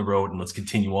bump in the road, and let's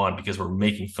continue on because we're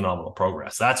making phenomenal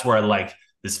progress. That's where I like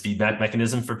this feedback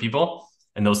mechanism for people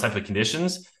and those type of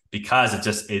conditions, because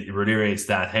it reiterates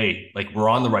that, hey, like, we're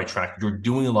on the right track. You're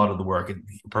doing a lot of the work. It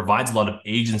provides a lot of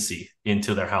agency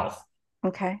into their health.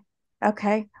 Okay.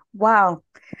 Wow.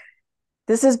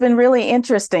 This has been really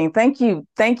interesting. Thank you.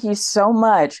 Thank you so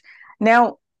much.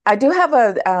 Now, I do have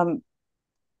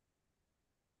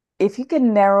if you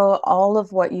can narrow all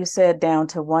of what you said down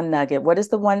to one nugget, what is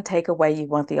the one takeaway you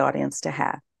want the audience to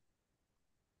have?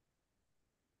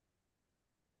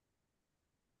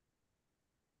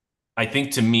 I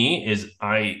think, to me, is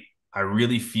I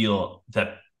really feel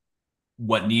that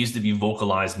what needs to be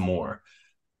vocalized more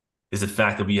is the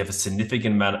fact that we have a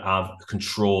significant amount of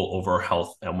control over our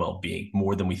health and well-being,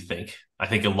 more than we think. I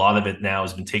think a lot of it now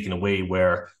has been taken away,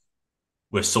 where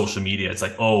with social media, it's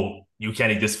like, oh, you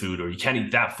can't eat this food, or you can't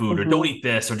eat that food, or don't eat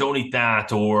this, or don't eat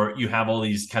that. Or you have all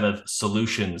these kind of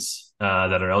solutions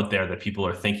that are out there that people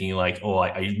are thinking like, oh,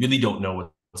 I really don't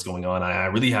know what's going on. I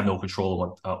really have no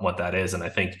control of what that is. And I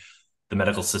think the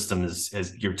medical system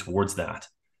is geared towards that.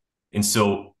 And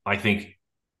so I think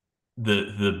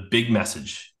the big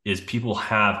message is people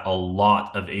have a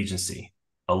lot of agency,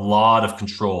 a lot of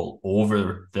control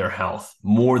over their health,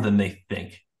 more than they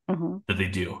think that they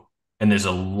do. And there's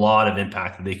a lot of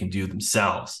impact that they can do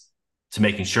themselves to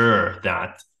making sure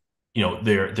that,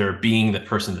 they're being the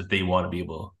person that they want to be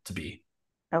able to be.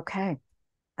 Okay.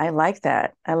 I like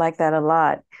that. I like that a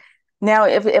lot. Now,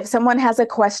 if someone has a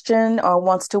question or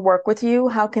wants to work with you,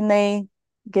 how can they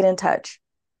get in touch?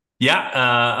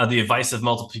 Yeah, the advice of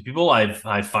multiple people,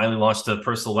 I've finally launched a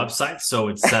personal website. So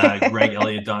it's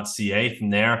gregelliott.ca. From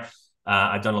there,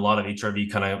 I've done a lot of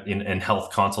HRV kind of and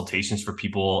health consultations for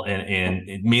people.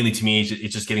 And mainly, to me,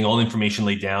 it's just getting all the information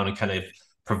laid down and kind of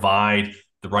provide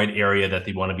the right area that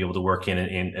they want to be able to work in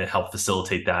and help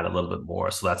facilitate that a little bit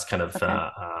more. So that's kind of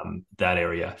that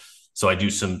area. So I do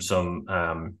some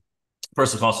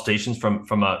personal consultations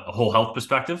from a whole health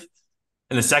perspective.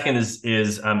 And the second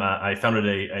is I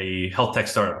founded a health tech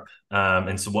startup.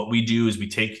 And so what we do is we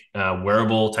take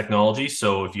wearable technology.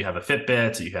 So if you have a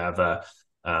Fitbit, you have a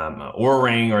Oura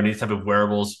Ring or any type of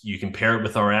wearables, you can pair it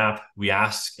with our app. We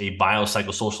ask a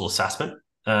biopsychosocial assessment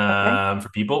for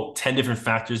people, 10 different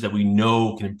factors that we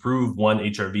know can improve, one,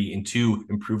 HRV, and two,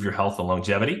 improve your health and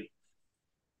longevity.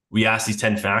 We ask these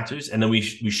 10 factors, and then we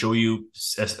show you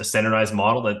a standardized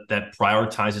model that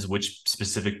prioritizes which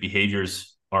specific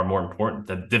behaviors are more important.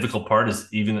 The difficult part is,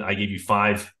 even I gave you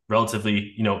 5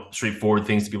 relatively, straightforward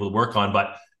things to be able to work on,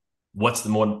 but what's the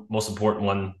most important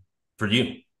one for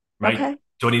you, right? Okay.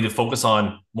 Do I need to focus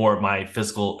on more of my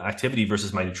physical activity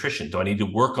versus my nutrition? Do I need to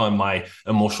work on my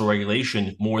emotional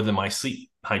regulation more than my sleep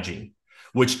hygiene?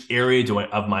 Which area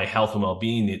of my health and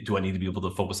well-being do I need to be able to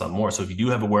focus on more? So if you do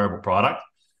have a wearable product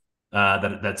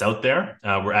that's out there,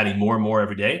 we're adding more and more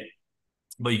every day,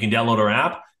 but you can download our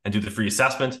app and do the free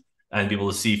assessment and be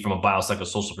able to see from a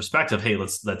biopsychosocial perspective, hey,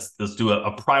 let's do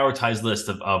a prioritized list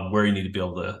of where you need to be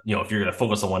able to, if you're going to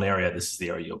focus on one area, this is the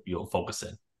area you'll focus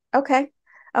in. Okay.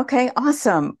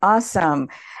 Awesome.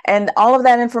 And all of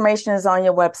that information is on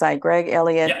your website, Greg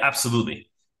Elliott. Yeah, absolutely.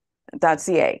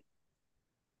 .ca.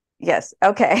 Yes.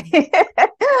 Okay.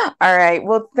 All right.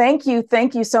 Well, thank you.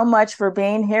 Thank you so much for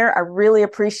being here. I really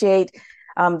appreciate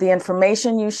the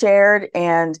information you shared.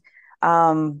 And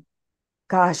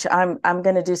gosh, I'm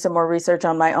going to do some more research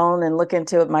on my own and look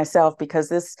into it myself,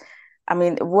 because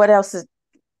what else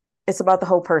it's about the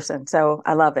whole person. So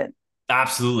I love it.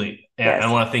 Absolutely. And yes.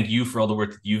 I want to thank you for all the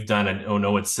work that you've done. And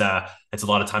it's a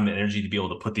lot of time and energy to be able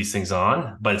to put these things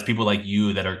on, but it's people like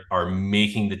you that are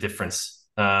making the difference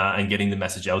and getting the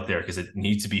message out there, because it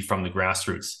needs to be from the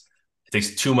grassroots. It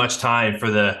takes too much time for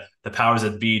the powers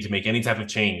that be to make any type of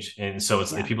change. And so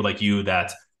it's people like you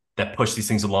that push these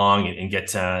things along and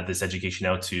get this education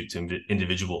out to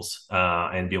individuals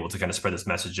and be able to kind of spread this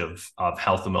message of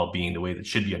health and well-being the way that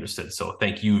should be understood. So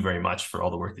thank you very much for all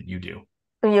the work that you do.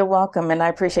 You're welcome. And I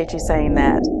appreciate you saying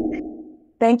that.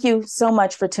 Thank you so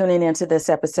much for tuning into this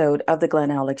episode of the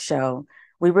Glen Alex Show.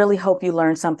 We really hope you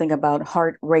learned something about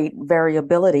heart rate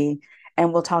variability,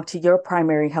 and we'll talk to your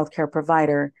primary healthcare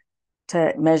provider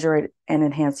to measure it and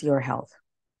enhance your health.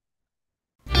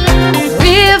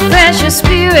 Refresh your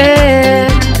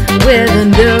spirit with a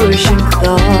nourishing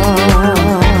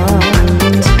thought.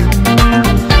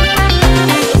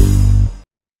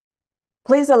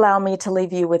 Please allow me to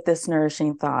leave you with this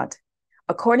nourishing thought.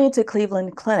 According to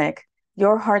Cleveland Clinic,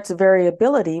 your heart's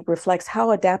variability reflects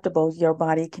how adaptable your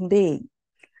body can be.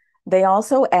 They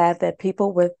also add that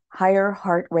people with higher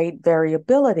heart rate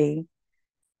variability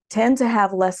tend to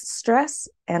have less stress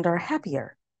and are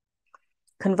happier.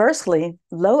 Conversely,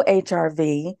 low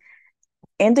HRV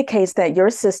indicates that your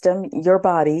system, your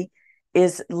body,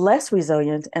 is less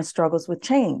resilient and struggles with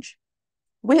change.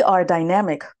 We are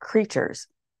dynamic creatures.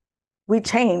 We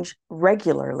change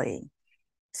regularly.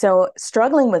 So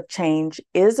struggling with change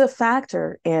is a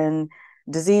factor in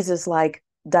diseases like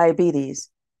diabetes,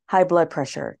 high blood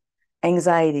pressure,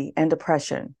 anxiety, and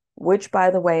depression, which, by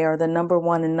the way, are the number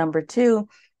 1 and number 2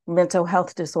 mental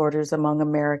health disorders among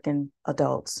American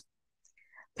adults.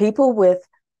 People with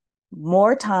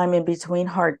more time in between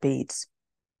heartbeats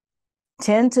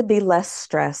tend to be less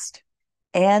stressed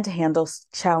and handle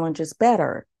challenges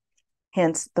better,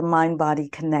 hence the mind-body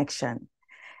connection.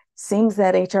 Seems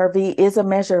that HRV is a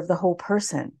measure of the whole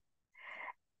person,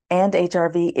 and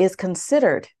HRV is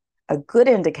considered a good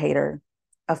indicator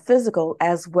of physical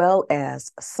as well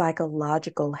as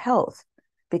psychological health,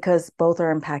 because both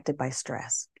are impacted by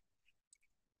stress.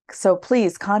 So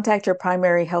please contact your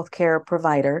primary healthcare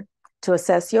provider to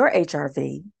assess your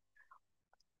HRV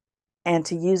and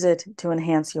to use it to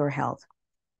enhance your health.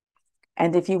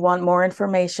 And if you want more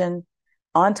information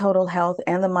on total health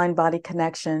and the mind-body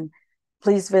connection,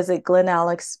 please visit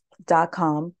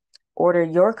glenalex.com, order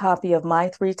your copy of my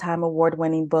 3-time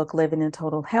award-winning book, Living in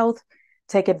Total Health,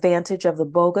 take advantage of the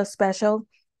BOGA special,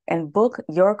 and book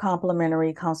your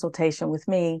complimentary consultation with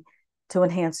me to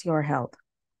enhance your health.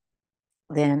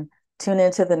 Then tune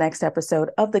into the next episode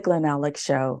of the Glen Alex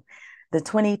Show, the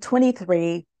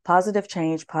 2023 Positive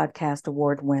Change Podcast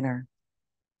Award winner.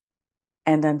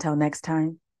 And until next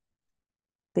time,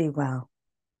 be well.